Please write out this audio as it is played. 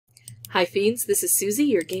Hi Fiends, this is Suzy,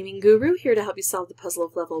 your gaming guru, here to help you solve the puzzle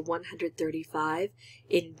of level 135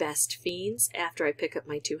 in Best Fiends after I pick up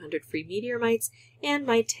my 200 free meteor mites and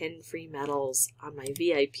my 10 free medals on my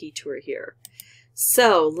VIP tour here.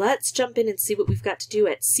 So let's jump in and see what we've got to do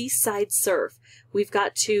at Seaside Surf. We've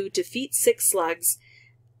got to defeat 6 slugs,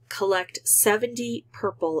 collect 70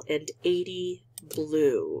 purple and 80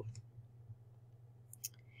 blue.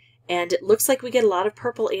 And it looks like we get a lot of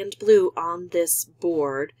purple and blue on this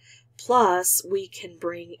board. Plus, we can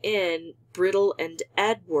bring in Brittle and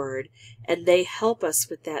Edward, and they help us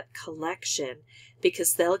with that collection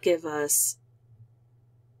because they'll give us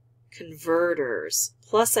converters.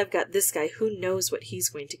 Plus, I've got this guy. Who knows what he's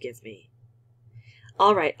going to give me?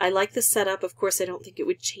 All right, I like the setup. Of course, I don't think it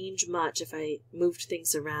would change much if I moved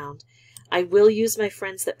things around. I will use my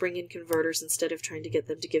friends that bring in converters instead of trying to get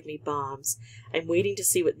them to give me bombs. I'm waiting to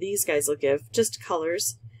see what these guys will give. Just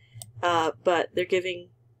colors, but they're giving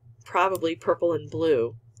probably purple and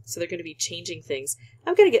blue, so they're going to be changing things.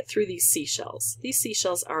 I've got to get through these seashells. These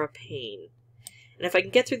seashells are a pain. And if I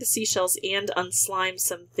can get through the seashells and unslime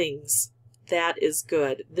some things, that is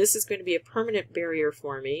good. This is going to be a permanent barrier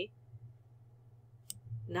for me.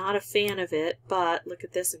 Not a fan of it, but look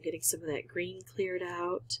at this. I'm getting some of that green cleared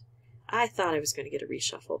out. I thought I was going to get a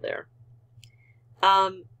reshuffle there.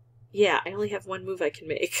 Yeah, I only have one move I can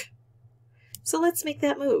make. So let's make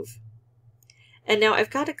that move. And now I've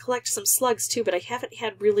got to collect some slugs too, but I haven't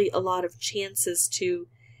had really a lot of chances to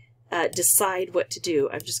decide what to do.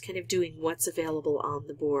 I'm just kind of doing what's available on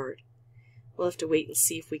the board. We'll have to wait and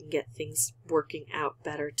see if we can get things working out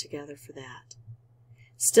better together for that.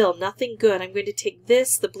 Still, nothing good. I'm going to take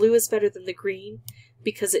this. The blue is better than the green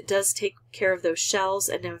because it does take care of those shells,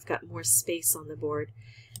 and now I've got more space on the board.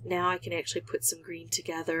 Now I can actually put some green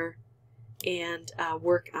together and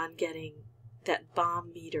work on getting that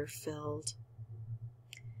bomb meter filled.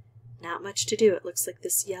 Not much to do. It looks like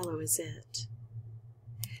this yellow is it.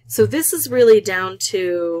 So this is really down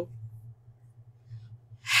to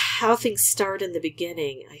how things start in the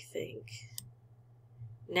beginning, I think.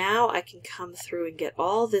 Now I can come through and get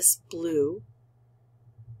all this blue.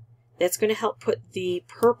 That's going to help put the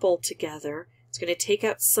purple together. It's going to take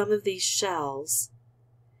out some of these shells,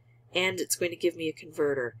 and it's going to give me a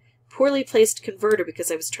converter. Poorly placed converter because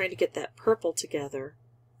I was trying to get that purple together.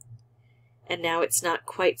 And now it's not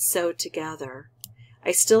quite so together.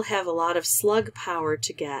 I still have a lot of slug power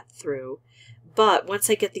to get through, but once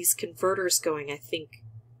I get these converters going, I think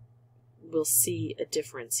we'll see a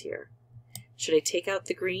difference here. Should I take out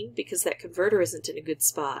the green? Because that converter isn't in a good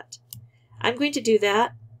spot. I'm going to do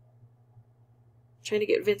that. I'm trying to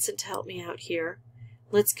get Vincent to help me out here.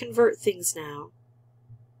 Let's convert things now.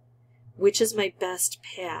 Which is my best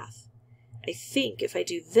path? I think if I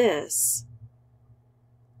do this,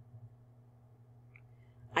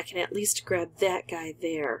 I can at least grab that guy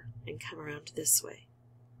there and come around this way.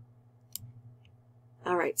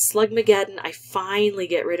 Alright, Slugmageddon. I finally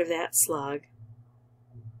get rid of that slug.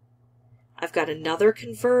 I've got another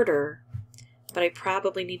converter, but I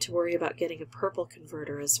probably need to worry about getting a purple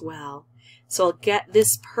converter as well. So I'll get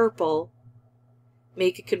this purple,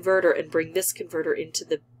 make a converter, and bring this converter into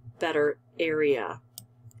the better area.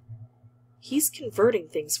 He's converting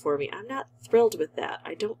things for me. I'm not thrilled with that.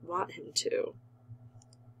 I don't want him to.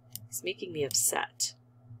 He's making me upset.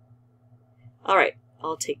 Alright,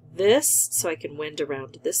 I'll take this so I can wend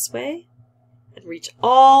around this way and reach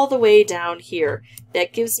all the way down here.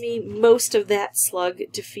 That gives me most of that slug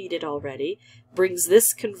defeated already. Brings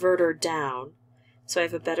this converter down so I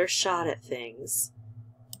have a better shot at things.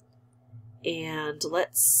 And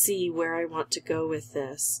let's see where I want to go with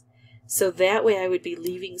this. So that way I would be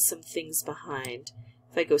leaving some things behind.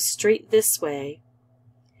 If I go straight this way,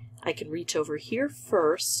 I can reach over here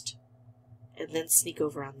first and then sneak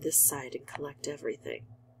over on this side and collect everything.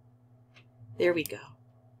 There we go.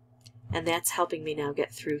 And that's helping me now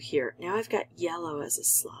get through here. Now I've got yellow as a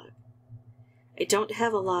slug. I don't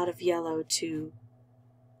have a lot of yellow to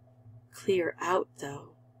clear out, though.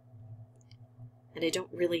 And I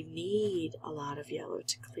don't really need a lot of yellow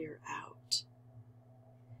to clear out.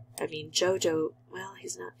 I mean, Jojo, well,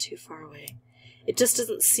 he's not too far away. It just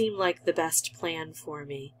doesn't seem like the best plan for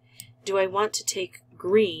me. Do I want to take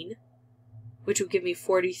green, which would give me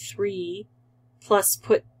 43, plus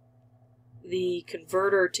put the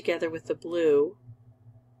converter together with the blue?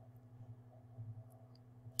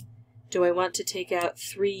 Do I want to take out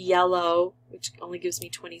 3 yellow, which only gives me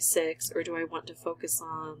 26, or do I want to focus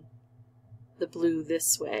on the blue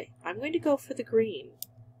this way? I'm going to go for the green.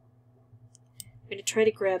 I'm going to try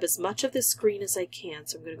to grab as much of this green as I can,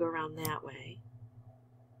 so I'm going to go around that way.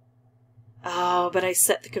 Oh, but I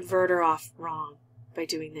set the converter off wrong by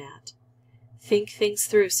doing that. Think things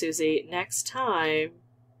through, Suzy. Next time,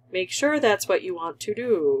 make sure that's what you want to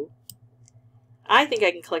do. I think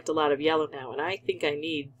I can collect a lot of yellow now, and I think I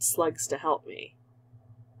need slugs to help me.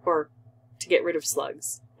 Or to get rid of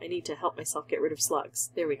slugs. I need to help myself get rid of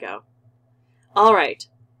slugs. There we go. Alright,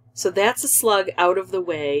 so that's a slug out of the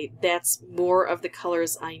way. That's more of the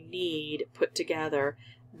colors I need put together.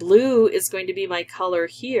 Blue is going to be my color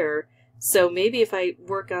here, so maybe if I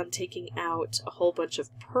work on taking out a whole bunch of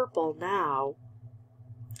purple now,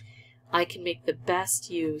 I can make the best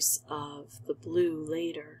use of the blue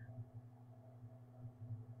later.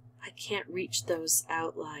 I can't reach those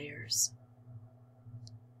outliers.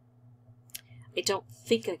 I don't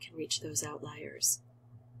think I can reach those outliers.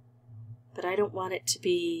 But I don't want it to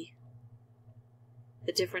be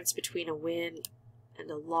the difference between a win and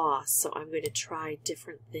a loss, so I'm going to try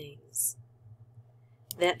different things.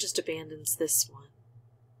 That just abandons this one.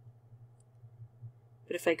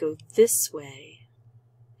 But if I go this way,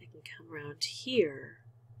 I can come around here,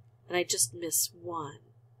 and I just miss one.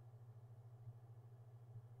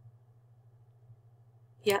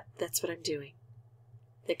 Yep, that's what I'm doing.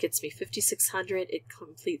 That gets me 5,600. It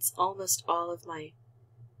completes almost all of my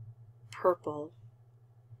purple.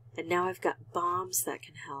 And now I've got bombs that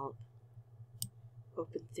can help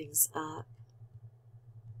open things up.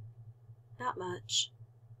 Not much.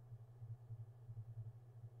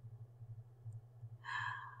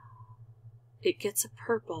 It gets a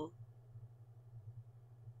purple.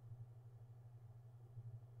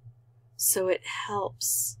 So it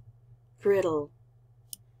helps brittle,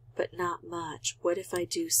 but not much. What if I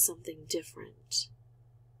do something different?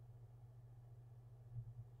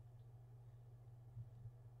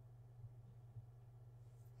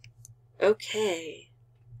 Okay,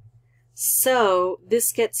 so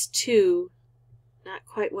this gets 2, not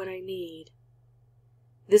quite what I need.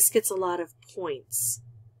 This gets a lot of points.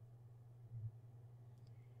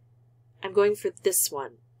 I'm going for this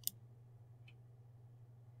one,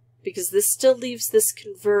 because this still leaves this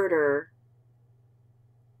converter,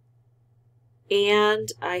 and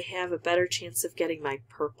I have a better chance of getting my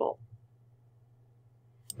purple.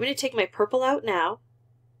 I'm going to take my purple out now,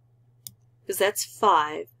 because that's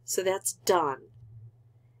 5, so that's done.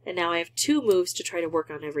 And now I have 2 moves to try to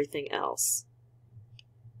work on everything else.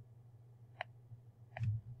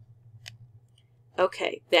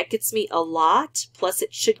 Okay, that gets me a lot, plus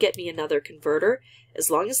it should get me another converter. As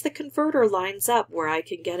long as the converter lines up where I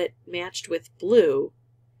can get it matched with blue,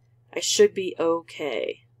 I should be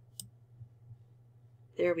okay.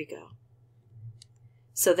 There we go.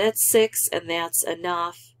 So that's 6, and that's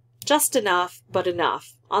enough. Just enough, but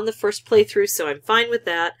enough on the first playthrough, so I'm fine with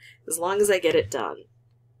that as long as I get it done.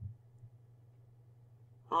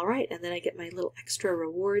 Alright, and then I get my little extra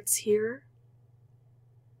rewards here.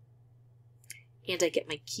 And I get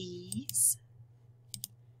my keys.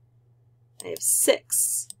 I have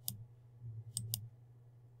 6.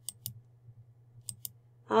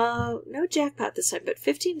 No jackpot this time, but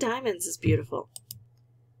 15 diamonds is beautiful.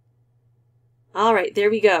 Alright, there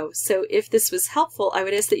we go. So if this was helpful, I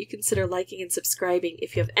would ask that you consider liking and subscribing.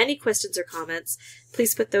 If you have any questions or comments,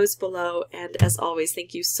 please put those below. And as always,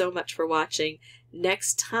 thank you so much for watching.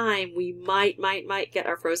 Next time, we might get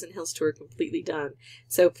our Frozen Hills tour completely done.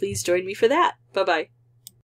 So please join me for that. Bye-bye.